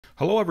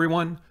Hello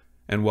everyone,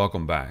 and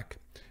welcome back.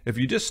 If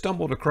you just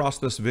stumbled across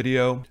this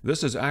video,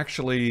 this is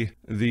actually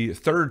the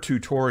third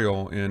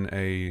tutorial in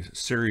a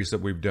series that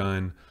we've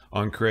done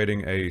on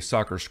creating a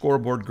soccer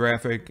scoreboard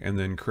graphic, and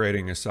then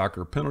creating a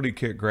soccer penalty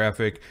kick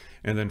graphic,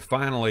 and then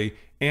finally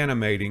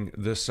animating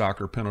this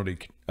soccer penalty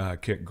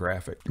kick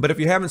graphic. But if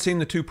you haven't seen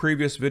the two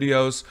previous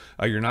videos,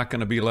 you're not going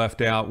to be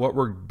left out. What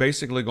we're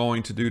basically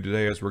going to do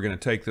today is we're going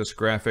to take this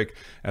graphic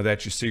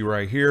that you see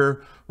right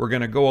here. We're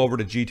going to go over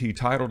to GT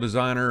Title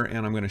Designer,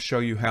 and I'm going to show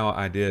you how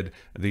I did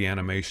the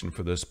animation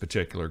for this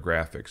particular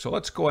graphic. So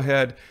let's go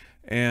ahead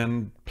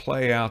and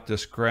play out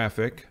this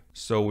graphic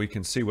so we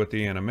can see what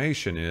the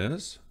animation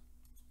is.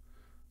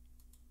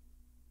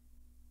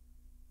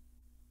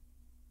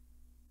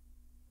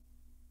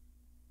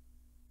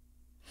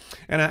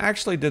 And I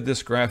actually did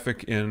this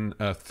graphic in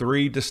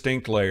 3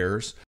 distinct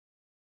layers.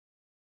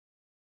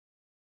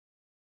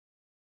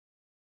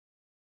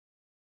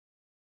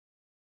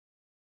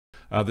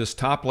 This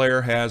top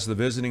layer has the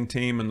visiting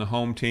team and the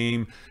home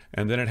team,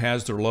 and then it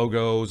has their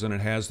logos and it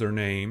has their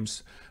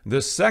names.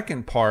 This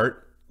second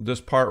part,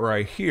 this part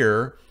right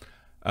here,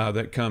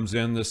 that comes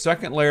in. The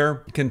second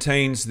layer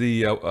contains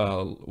the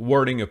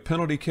wording of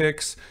penalty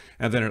kicks,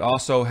 and then it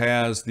also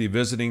has the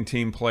visiting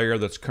team player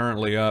that's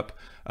currently up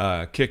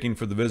kicking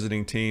for the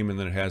visiting team, and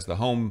then it has the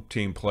home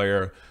team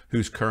player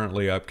who's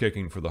currently up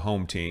kicking for the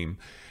home team.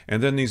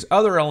 And then these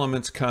other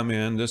elements come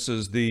in. This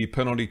is the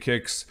penalty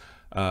kicks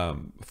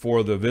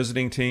for the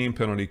visiting team,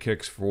 penalty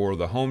kicks for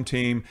the home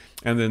team,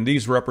 and then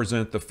these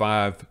represent the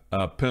 5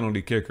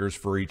 penalty kickers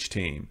for each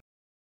team.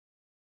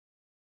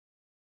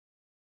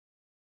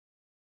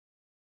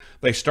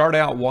 They start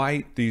out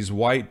white. These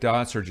white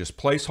dots are just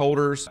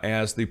placeholders.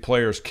 As the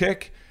players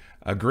kick,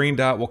 a green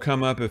dot will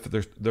come up if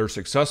they're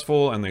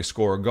successful and they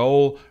score a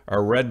goal. A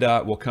red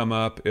dot will come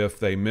up if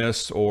they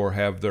miss or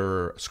have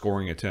their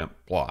scoring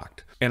attempt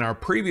blocked. In our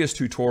previous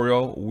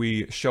tutorial,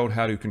 we showed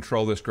how to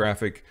control this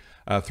graphic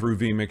through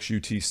vMix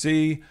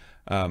UTC.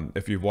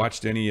 If you've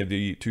watched any of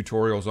the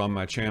tutorials on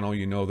my channel,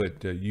 you know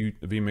that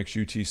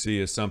vMix UTC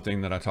is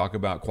something that I talk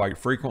about quite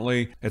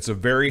frequently. It's a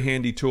very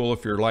handy tool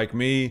if you're like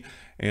me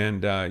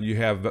and you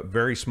have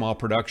very small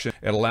production.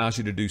 It allows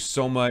you to do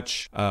so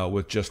much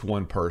with just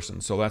one person.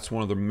 So that's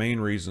one of the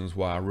main reasons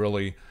why I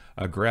really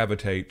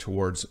gravitate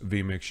towards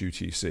vMix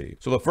UTC.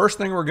 So the first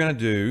thing we're going to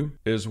do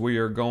is we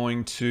are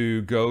going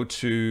to go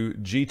to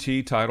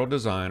GT Title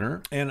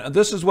Designer, and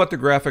this is what the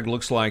graphic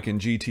looks like in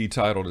GT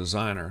Title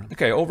Designer.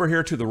 Okay, over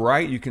here to the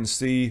right you can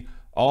see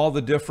all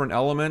the different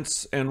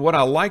elements, and what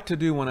I like to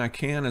do when I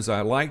can is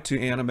I like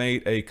to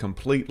animate a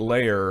complete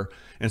layer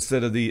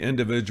instead of the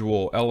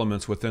individual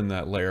elements within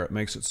that layer. It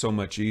makes it so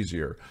much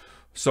easier.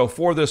 So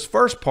for this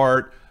first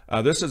part,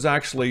 this is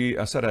actually,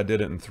 I said I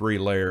did it in 3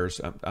 layers.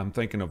 I'm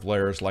thinking of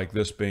layers like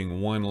this being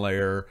 1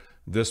 layer,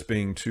 this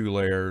being 2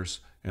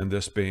 layers, and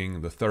this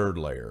being the 3rd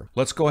layer.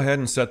 Let's go ahead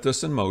and set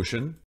this in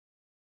motion.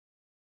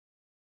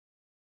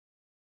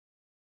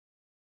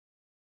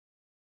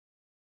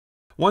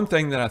 One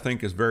thing that I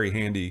think is very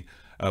handy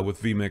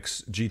with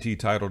vMix GT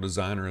Title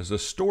Designer is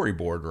this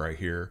storyboard right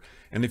here.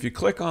 And if you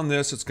click on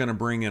this, it's going to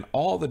bring in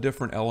all the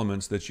different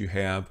elements that you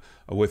have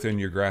within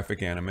your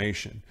graphic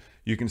animation.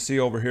 You can see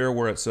over here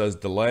where it says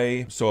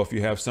delay. So if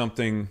you have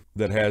something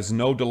that has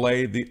no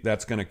delay,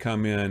 that's going to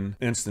come in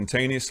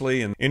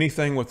instantaneously. And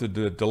anything with a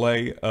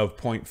delay of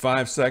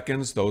 0.5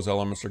 seconds, those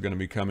elements are going to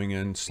be coming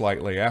in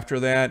slightly after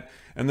that.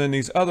 And then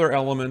these other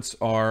elements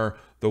are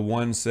the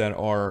ones that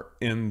are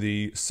in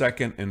the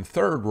 2nd and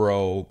 3rd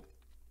row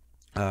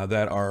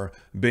that are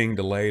being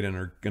delayed and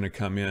are going to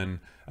come in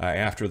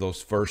after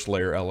those first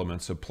layer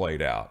elements have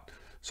played out.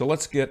 So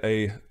let's get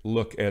a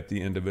look at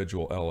the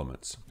individual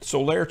elements.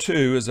 So layer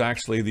 2 is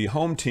actually the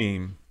home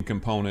team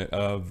component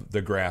of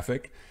the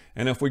graphic.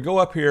 And if we go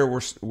up here,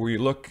 we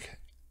look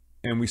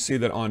and we see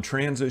that on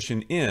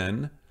transition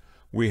in,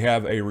 we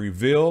have a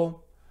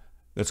reveal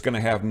that's going to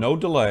have no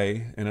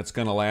delay, and it's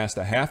going to last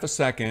a half a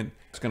second.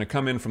 It's going to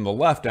come in from the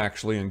left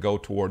actually and go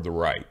toward the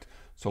right.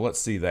 So let's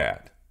see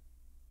that.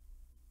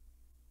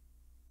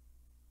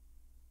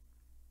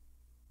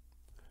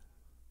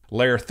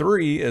 Layer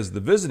 3 is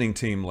the visiting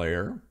team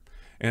layer.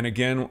 And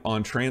again,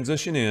 on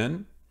transition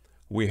in,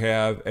 we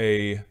have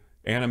a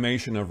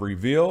animation of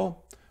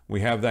reveal.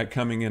 We have that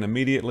coming in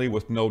immediately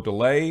with no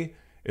delay.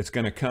 It's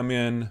going to come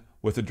in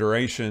with a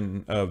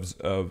duration of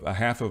a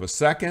half of a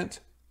second,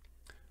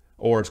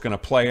 or it's going to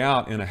play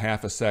out in a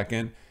half a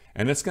second,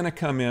 and it's going to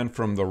come in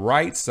from the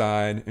right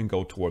side and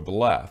go toward the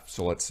left.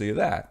 So let's see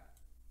that.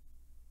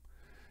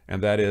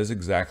 And that is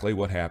exactly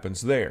what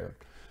happens there.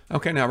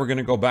 Okay, now we're going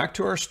to go back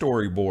to our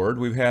storyboard.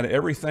 We've had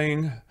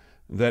everything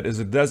that is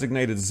a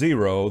designated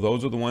 0.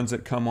 Those are the ones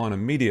that come on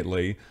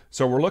immediately.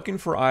 So we're looking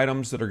for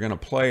items that are going to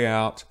play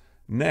out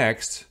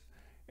next,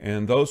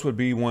 and those would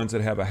be ones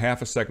that have a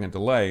half a second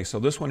delay. So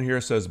this one here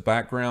says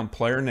background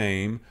player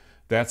name.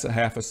 That's a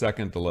half a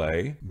second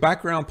delay.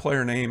 Background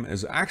player name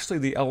is actually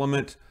the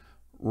element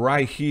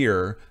right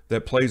here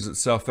that plays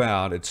itself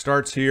out. It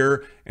starts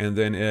here, and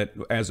then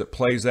as it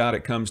plays out,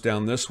 it comes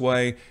down this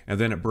way, and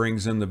then it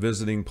brings in the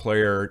visiting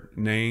player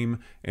name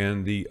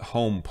and the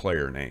home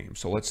player name.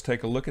 So let's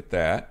take a look at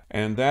that.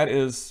 And that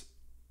is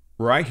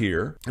right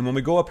here. And when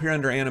we go up here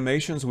under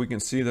animations, we can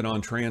see that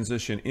on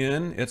transition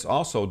in, it's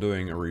also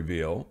doing a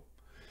reveal.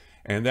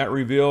 And that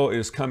reveal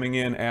is coming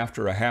in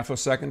after a half a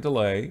second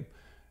delay.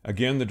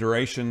 Again, the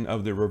duration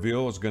of the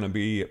reveal is going to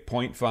be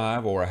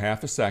 0.5 or a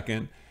half a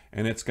second,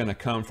 and it's going to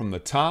come from the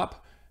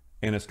top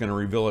and it's going to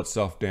reveal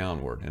itself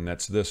downward, and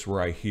that's this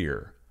right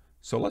here.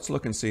 So let's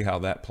look and see how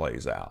that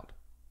plays out.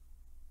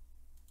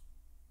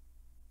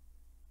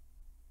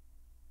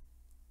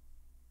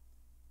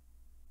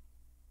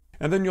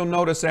 And then you'll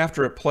notice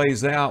after it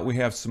plays out, we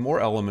have some more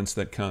elements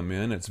that come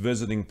in. It's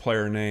visiting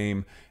player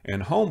name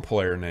and home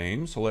player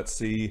name. So let's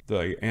see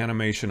the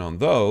animation on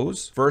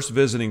those. First,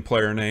 visiting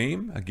player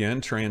name.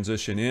 Again,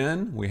 transition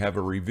in. We have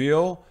a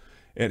reveal.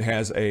 It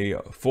has a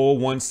full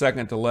 1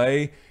 second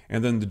delay.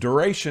 And then the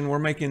duration, we're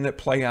making that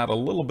play out a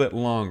little bit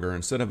longer.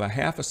 Instead of a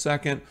half a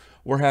second,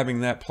 we're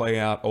having that play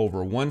out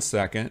over 1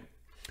 second.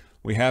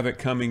 We have it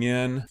coming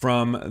in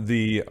from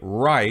the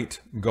right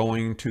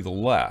going to the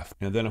left.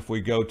 And then if we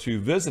go to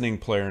visiting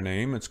player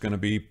name, it's going to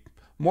be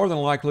more than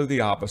likely the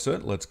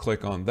opposite. Let's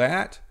click on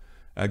that.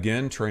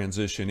 Again,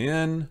 transition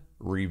in,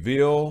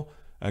 reveal.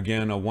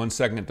 Again, a 1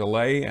 second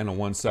delay and a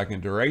 1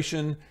 second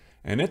duration.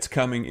 And it's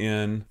coming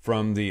in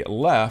from the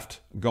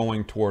left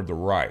going toward the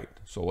right.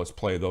 So let's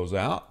play those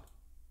out.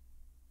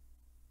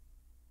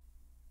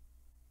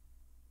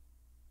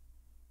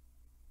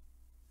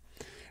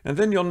 And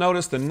then you'll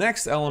notice the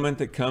next element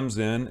that comes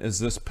in is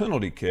this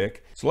penalty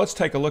kick. So let's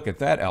take a look at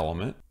that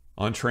element.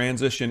 On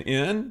transition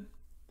in,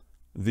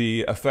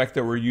 the effect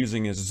that we're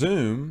using is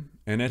zoom,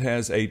 and it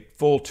has a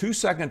full 2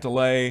 second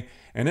delay,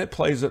 and it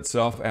plays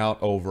itself out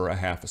over a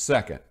half a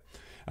second.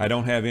 I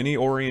don't have any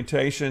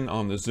orientation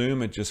on the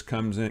zoom. It just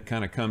comes in,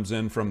 kind of comes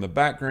in from the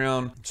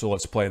background. So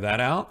let's play that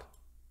out.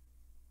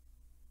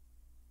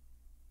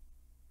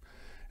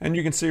 And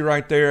you can see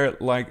right there,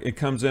 like it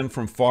comes in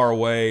from far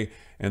away,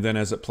 and then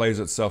as it plays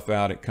itself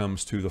out, it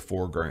comes to the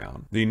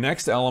foreground. The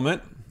next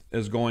element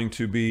is going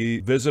to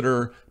be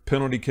visitor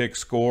penalty kick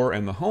score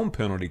and the home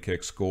penalty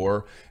kick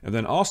score, and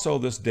then also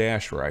this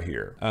dash right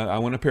here. I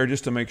went up here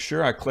just to make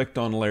sure. I clicked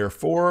on layer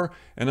 4,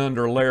 and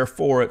under layer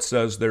 4 it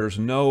says there's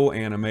no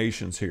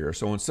animations here.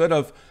 So instead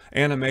of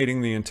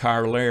animating the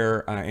entire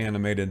layer, I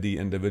animated the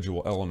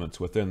individual elements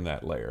within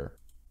that layer.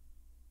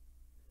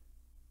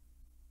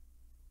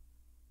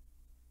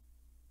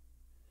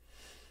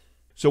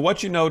 So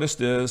what you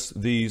noticed is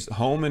these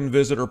home and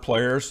visitor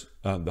players,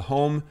 the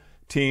home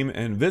team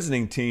and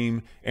visiting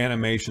team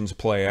animations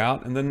play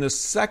out. And then this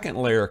second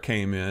layer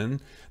came in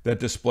that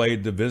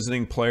displayed the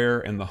visiting player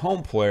and the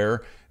home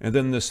player. And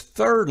then this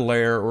third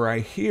layer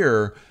right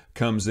here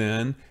comes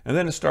in, and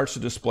then it starts to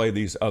display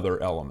these other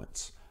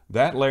elements.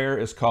 That layer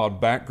is called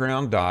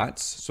background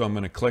dots. So I'm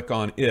going to click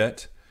on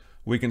it.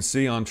 We can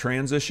see on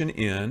transition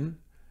in,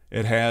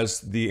 it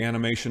has the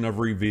animation of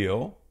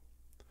reveal.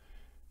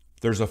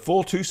 There's a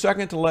full 2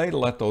 second delay to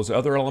let those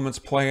other elements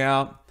play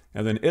out,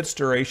 and then its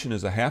duration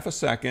is a half a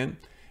second,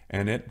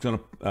 and it's going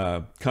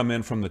to come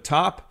in from the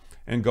top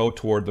and go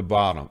toward the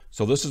bottom.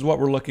 So this is what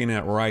we're looking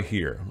at right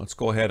here. Let's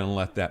go ahead and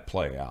let that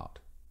play out.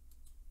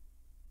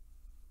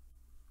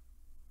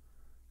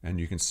 And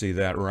you can see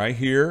that right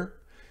here.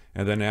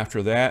 And then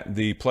after that,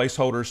 the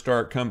placeholders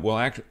start coming.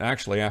 Well,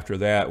 actually after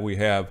that, we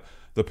have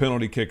the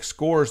penalty kick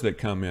scores that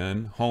come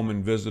in, home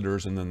and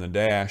visitors, and then the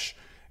dash,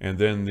 and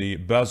then the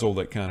bezel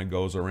that kind of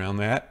goes around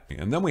that.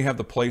 And then we have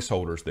the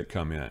placeholders that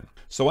come in.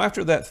 So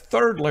after that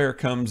third layer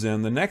comes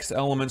in, the next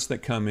elements that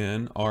come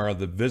in are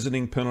the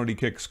visiting penalty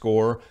kick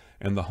score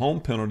and the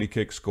home penalty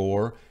kick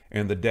score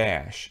and the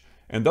dash.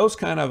 And those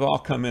kind of all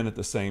come in at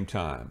the same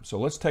time. So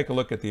let's take a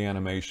look at the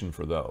animation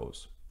for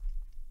those.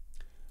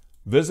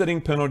 Visiting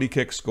penalty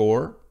kick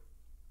score,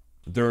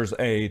 there's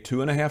a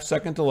 2.5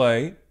 second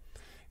delay.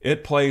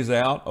 It plays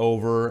out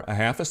over a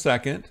half a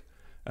second.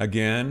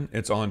 Again,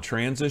 it's on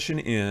transition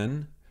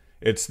in.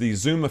 It's the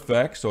zoom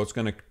effect, so it's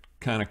going to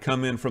kind of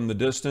come in from the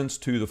distance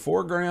to the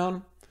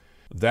foreground.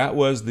 That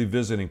was the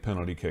visiting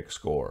penalty kick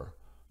score.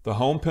 The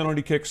home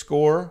penalty kick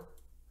score,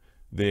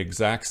 the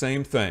exact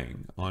same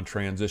thing. On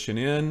transition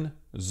in,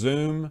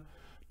 zoom,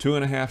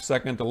 2.5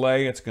 second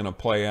delay, it's going to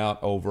play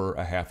out over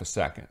a half a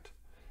second.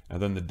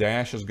 And then the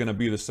dash is going to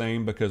be the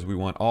same because we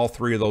want all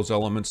three of those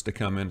elements to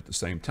come in at the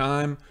same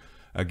time.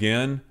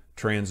 Again,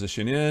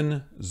 transition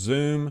in,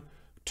 zoom,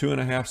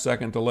 2.5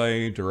 second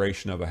delay,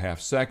 duration of a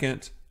half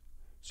second.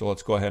 So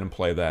let's go ahead and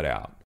play that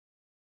out.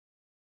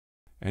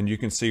 And you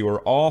can see where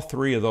all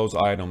three of those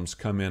items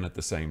come in at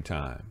the same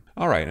time.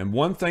 All right, and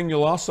one thing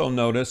you'll also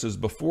notice is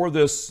before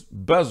this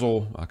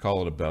bezel, I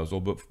call it a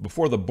bezel, but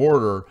before the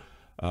border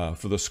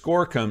for the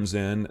score comes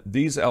in,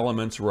 these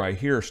elements right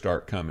here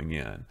start coming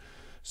in.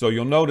 So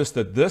you'll notice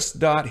that this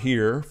dot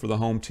here for the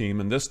home team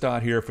and this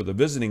dot here for the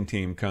visiting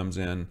team comes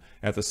in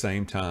at the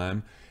same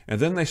time. And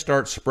then they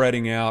start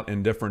spreading out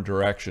in different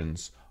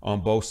directions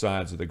on both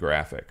sides of the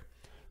graphic.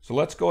 So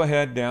let's go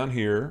ahead down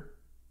here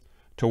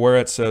to where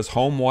it says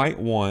Home White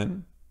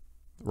 1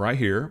 right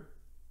here.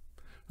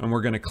 And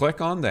we're going to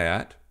click on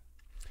that.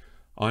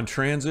 On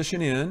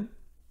transition in,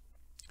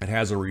 it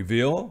has a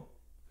reveal.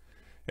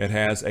 It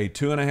has a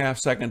 2.5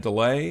 second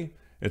delay.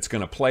 It's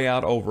going to play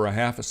out over a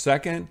half a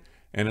second,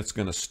 and it's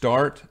going to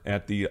start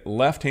at the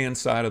left-hand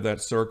side of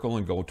that circle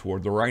and go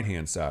toward the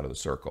right-hand side of the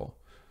circle.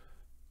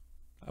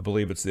 I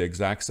believe it's the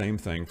exact same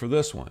thing for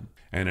this one.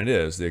 And it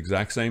is the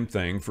exact same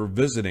thing for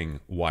visiting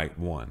white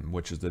 1,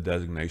 which is the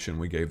designation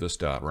we gave this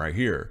dot right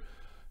here.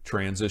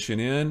 Transition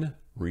in,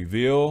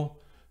 reveal,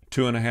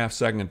 2.5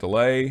 second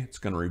delay. It's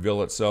going to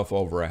reveal itself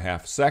over a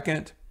half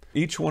second.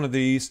 Each one of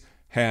these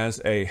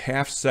has a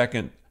half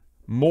second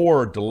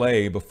more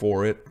delay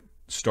before it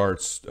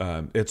starts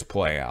its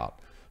play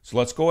out. So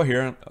let's go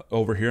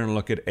over here and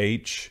look at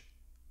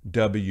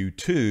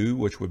HW2,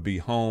 which would be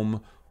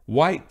Home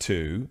White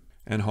 2.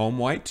 And Home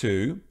White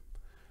 2,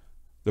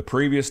 the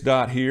previous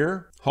dot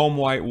here, Home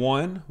White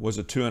 1 was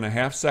a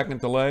 2.5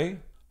 second delay.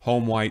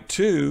 Home White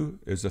 2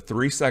 is a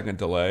 3 second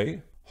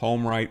delay.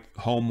 Home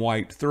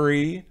White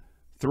 3,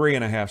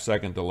 3.5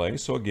 second delay.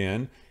 So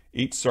again,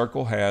 each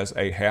circle has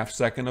a half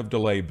second of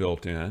delay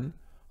built in.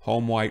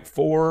 Home White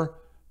 4,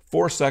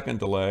 4 second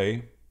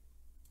delay.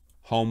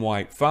 Home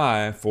White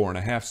 5,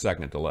 4.5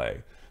 second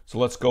delay. So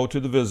let's go to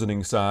the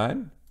visiting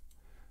side.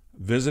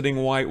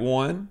 Visiting White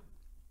 1,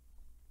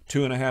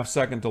 2.5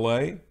 second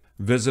delay.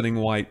 Visiting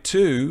White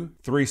 2,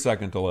 3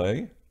 second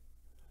delay.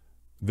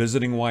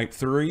 Visiting White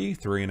 3,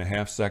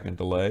 3.5 second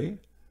delay.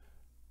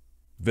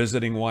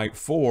 Visiting White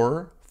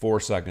 4, 4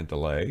 second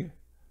delay.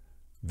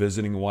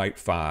 Visiting White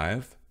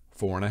 5,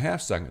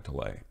 4.5 second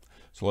delay.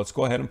 So let's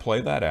go ahead and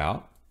play that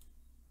out.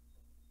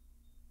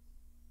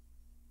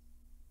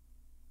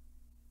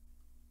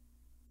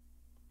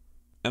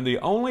 And the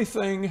only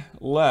thing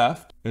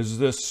left is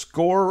this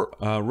score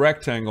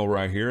rectangle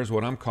right here is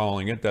what I'm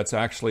calling it. That's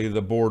actually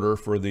the border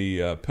for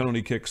the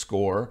penalty kick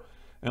score.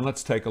 And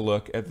let's take a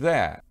look at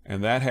that.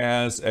 And that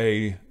has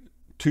a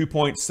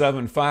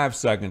 2.75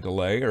 second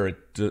delay, or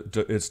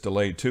it's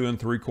delayed 2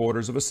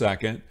 3/4 of a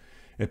second.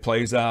 It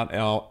plays out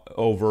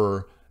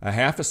over a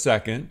half a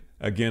second.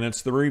 Again,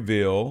 it's the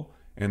reveal,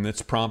 and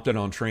it's prompted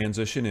on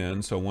transition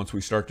in. So once we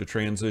start to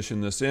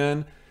transition this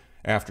in,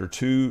 after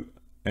 2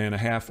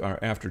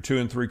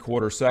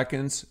 3/4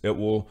 seconds, it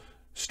will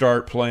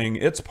start playing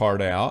its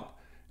part out,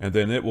 and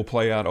then it will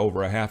play out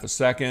over a half a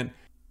second.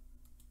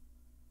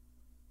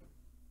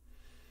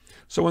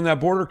 So when that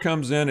border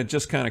comes in, it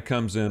just kind of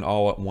comes in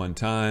all at one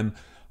time.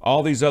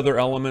 All these other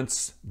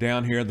elements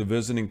down here, the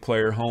visiting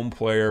player, home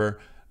player,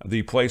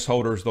 the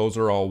placeholders, those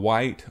are all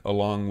white,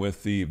 along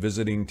with the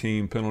visiting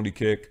team penalty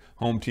kick,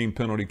 home team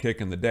penalty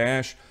kick, and the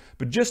dash.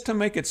 But just to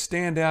make it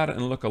stand out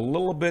and look a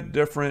little bit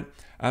different,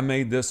 I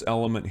made this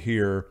element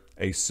here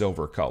a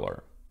silver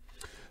color.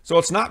 So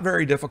it's not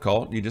very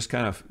difficult. You just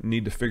kind of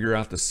need to figure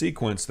out the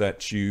sequence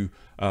that you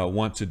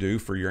want to do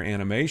for your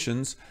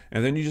animations,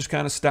 and then you just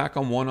kind of stack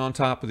them one on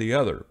top of the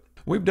other.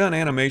 We've done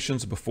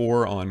animations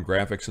before on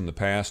graphics in the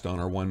past on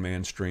our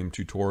one-man stream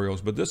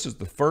tutorials, but this is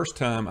the first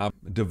time I've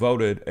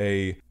devoted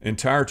an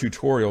entire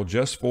tutorial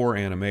just for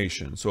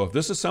animation. So if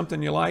this is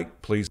something you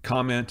like, please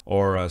comment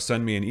or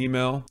send me an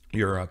email.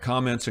 Your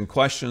comments and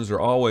questions are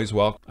always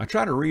welcome. I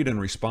try to read and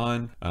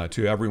respond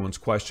to everyone's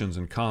questions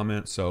and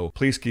comments, so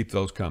please keep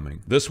those coming.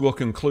 This will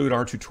conclude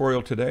our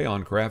tutorial today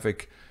on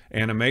graphic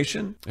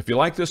animation. If you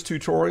like this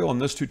tutorial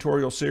and this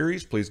tutorial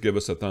series, please give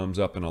us a thumbs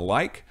up and a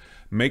like.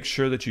 Make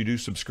sure that you do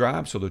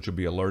subscribe so that you'll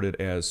be alerted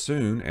as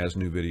soon as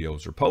new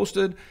videos are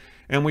posted.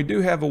 And we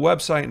do have a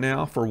website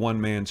now for One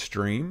Man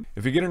Stream.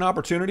 If you get an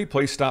opportunity,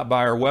 please stop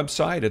by our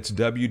website. It's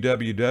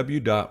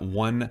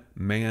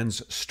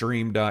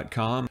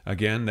www.onemansstream.com.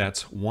 Again,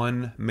 that's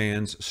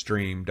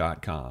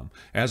onemansstream.com.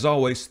 As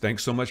always,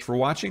 thanks so much for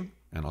watching,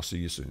 and I'll see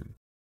you soon.